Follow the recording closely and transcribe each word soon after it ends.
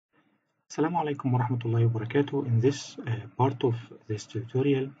Assalamu alaikum warahmatullahi wabarakatuh. In this part of this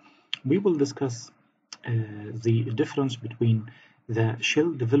tutorial, we will discuss the difference between the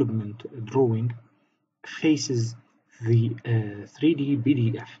shell development drawing faces the 3D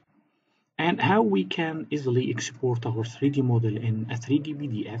PDF and how we can easily export our 3D model in a 3D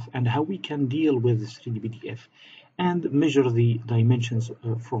PDF and how we can deal with this 3D PDF and measure the dimensions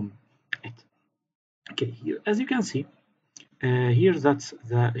from it. Okay, here, as you can see, here that's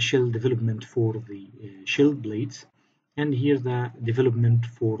the shell development for the shell blades, and here the development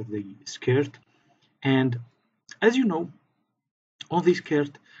for the skirt. And as you know, on the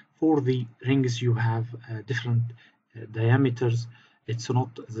skirt, for the rings you have different diameters. It's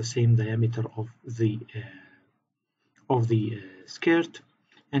not the same diameter of the skirt.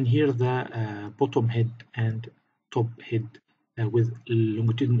 And here the bottom head and top head with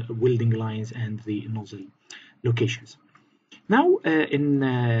longitudinal welding lines and the nozzle locations. Now, in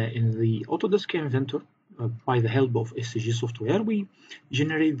the Autodesk Inventor, by the help of SEG Software, we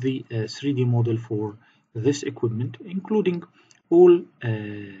generate the 3D model for this equipment, including all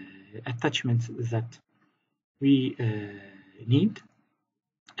attachments that we need,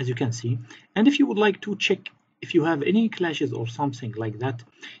 as you can see. And if you would like to check if you have any clashes or something like that,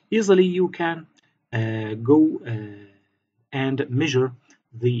 easily you can go and measure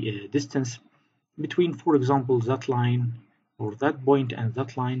the distance between, for example, that line or that point and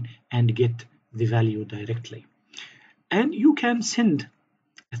that line and get the value directly. And you can send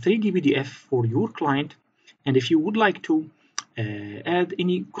a 3D PDF for your client, and if you would like to add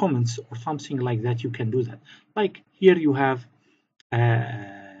any comments or something like that, you can do that. Like here you have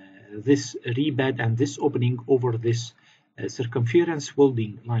this rebed and this opening over this circumference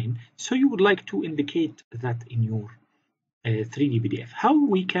welding line, so you would like to indicate that in your 3D PDF. How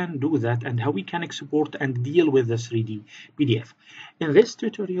we can do that and how we can export and deal with the 3D PDF. In this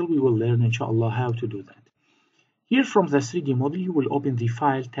tutorial, we will learn, inshallah, how to do that. Here from the 3D model, you will open the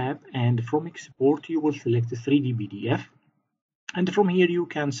File tab, and from Export, you will select the 3D PDF. And from here, you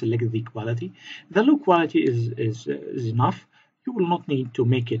can select the quality. The low quality is enough. You will not need to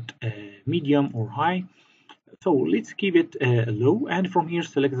make it medium or high. So let's keep it low. And from here,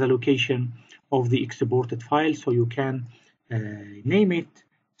 select the location of the exported file, so you can name it,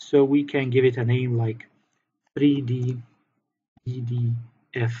 so we can give it a name like 3D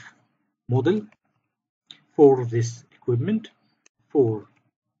PDF model for this equipment for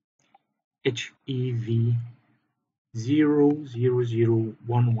HEV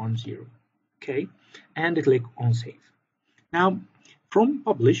 000110. Okay, and click on save. Now from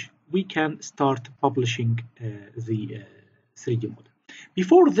publish, we can start publishing the 3D model.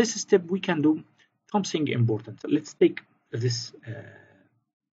 Before this step, we can do something important. Let's take this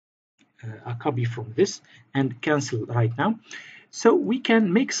a copy from this and cancel right now, so we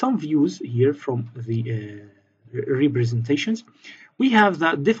can make some views here from the representations. We have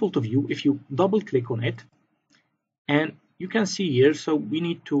the default view. If you double click on it, and you can see here, so we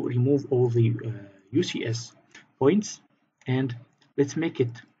need to remove all the UCS points, and let's make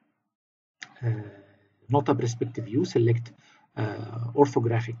it not a perspective view. Select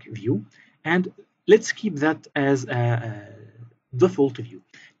orthographic view, and let's keep that as a default view.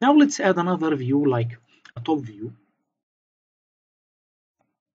 Now let's add another view, like a top view,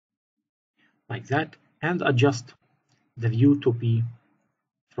 like that, and adjust the view to be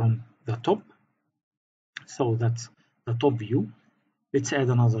from the top. So that's the top view. Let's add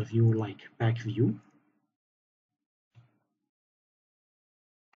another view like back view.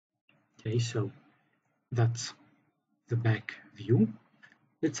 Okay, so that's the back view.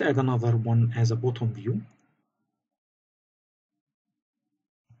 Let's add another one as a bottom view.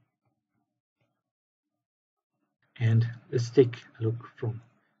 And let's take a look from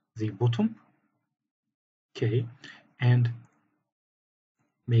the bottom. Okay, and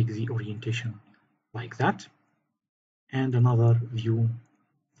make the orientation like that. And another view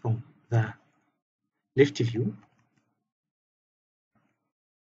from the left view.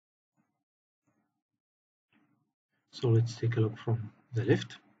 So let's take a look from the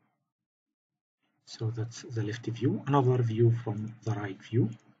left. So that's the left view. Another view from the right view.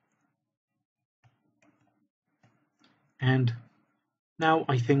 And now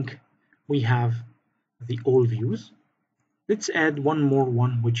I think we have the all views. Let's add one more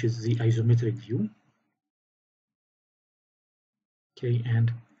one, which is the isometric view. Okay,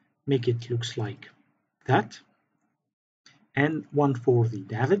 and make it looks like that. And one for the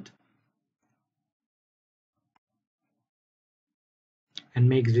David. And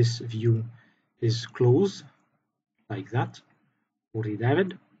make this view is closed like that for the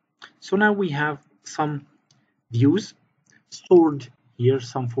David. So now we have some views stored here,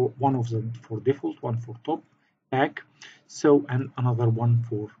 some for one of them for default, one for top, back, so, and another one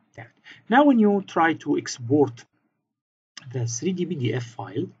for that. Now when you try to export the 3D PDF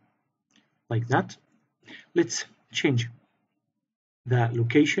file like that, let's change the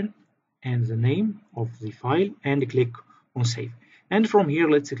location and the name of the file and click on save. And from here,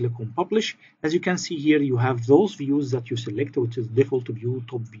 let's click on publish. As you can see here, you have those views that you select, which is default view,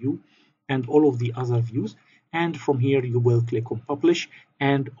 top view, and all of the other views. And from here, you will click on publish,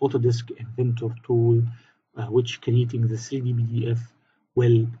 and Autodesk Inventor tool, which creating the 3D PDF,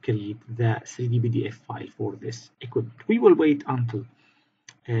 will create the 3D PDF file for this equipment. We will wait until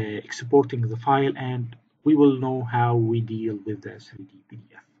exporting the file, and we will know how we deal with the 3D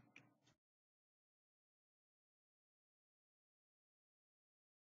PDF.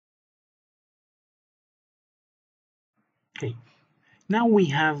 Okay, now we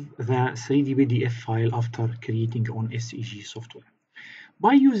have the 3D PDF file after creating on SEG Software.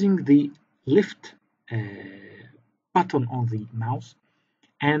 By using the left button on the mouse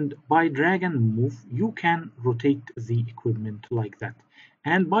and by drag and move, you can rotate the equipment like that.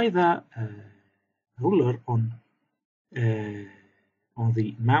 And by the ruler on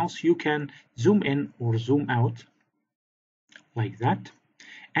the mouse, you can zoom in or zoom out like that.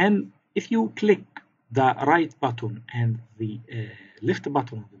 And if you click the right button and the left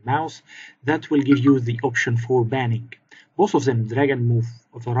button of the mouse, that will give you the option for banning. Both of them, drag and move,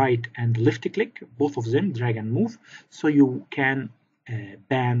 the right and left click, both of them drag and move, so you can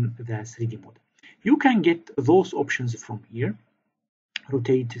ban the 3D model. You can get those options from here: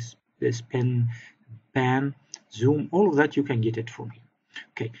 rotate, spin, ban, zoom, all of that you can get it from here.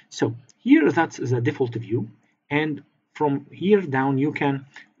 Okay, so here that's the default view, and from here down you can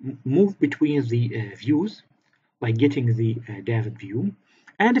move between the views, like getting the David view.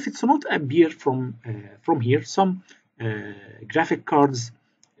 And if it's not appear from here, some graphic cards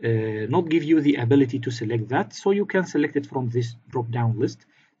not give you the ability to select that, so you can select it from this drop-down list.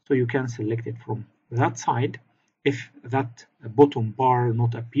 So you can select it from that side if that bottom bar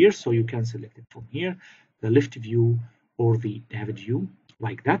not appears, so you can select it from here, the left view or the David view,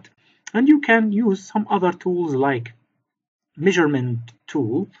 like that. And you can use some other tools like measurement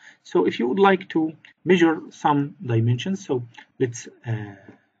tool. So if you would like to measure some dimensions, so let's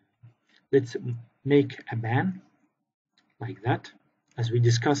make a band like that, as we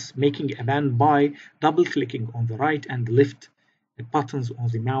discussed, making a band by double clicking on the right and left buttons on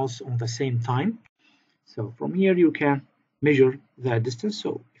the mouse on the same time. So from here you can measure the distance.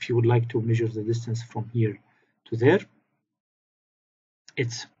 So if you would like to measure the distance from here to there,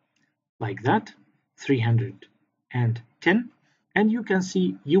 it's like that, 310. And you can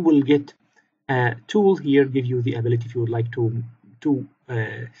see you will get a tool here, give you the ability, if you would like to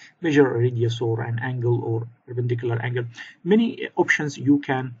measure a radius or an angle or perpendicular angle. Many options, you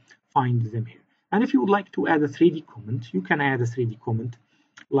can find them here. And if you would like to add a 3D comment, you can add a 3D comment.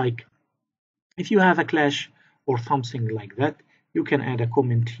 Like if you have a clash or something like that, you can add a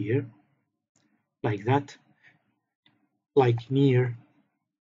comment here like that, like near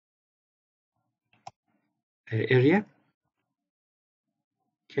area.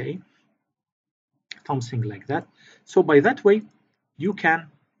 Okay, something like that. So by that way you can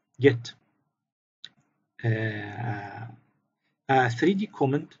get a 3D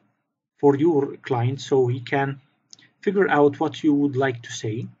comment for your client, so he can figure out what you would like to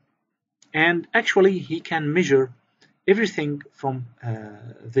say, and actually he can measure everything from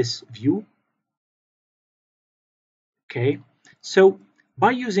this view. Okay, so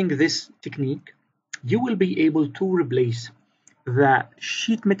by using this technique you will be able to replace the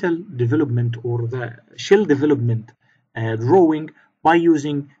sheet metal development or the shell development drawing by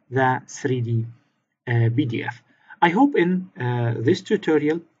using the 3D PDF. I hope in this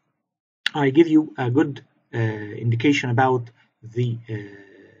tutorial I give you a good indication about the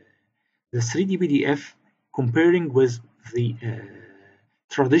 3D PDF comparing with the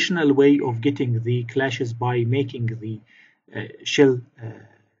traditional way of getting the clashes by making the shell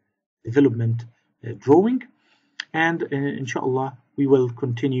development drawing. And inshallah we will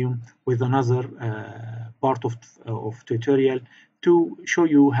continue with another part of tutorial to show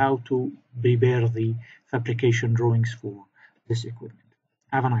you how to prepare the fabrication drawings for this equipment.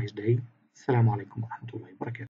 Have a nice day. Assalamu alaikum wa rahmatullahi wa barakatuh.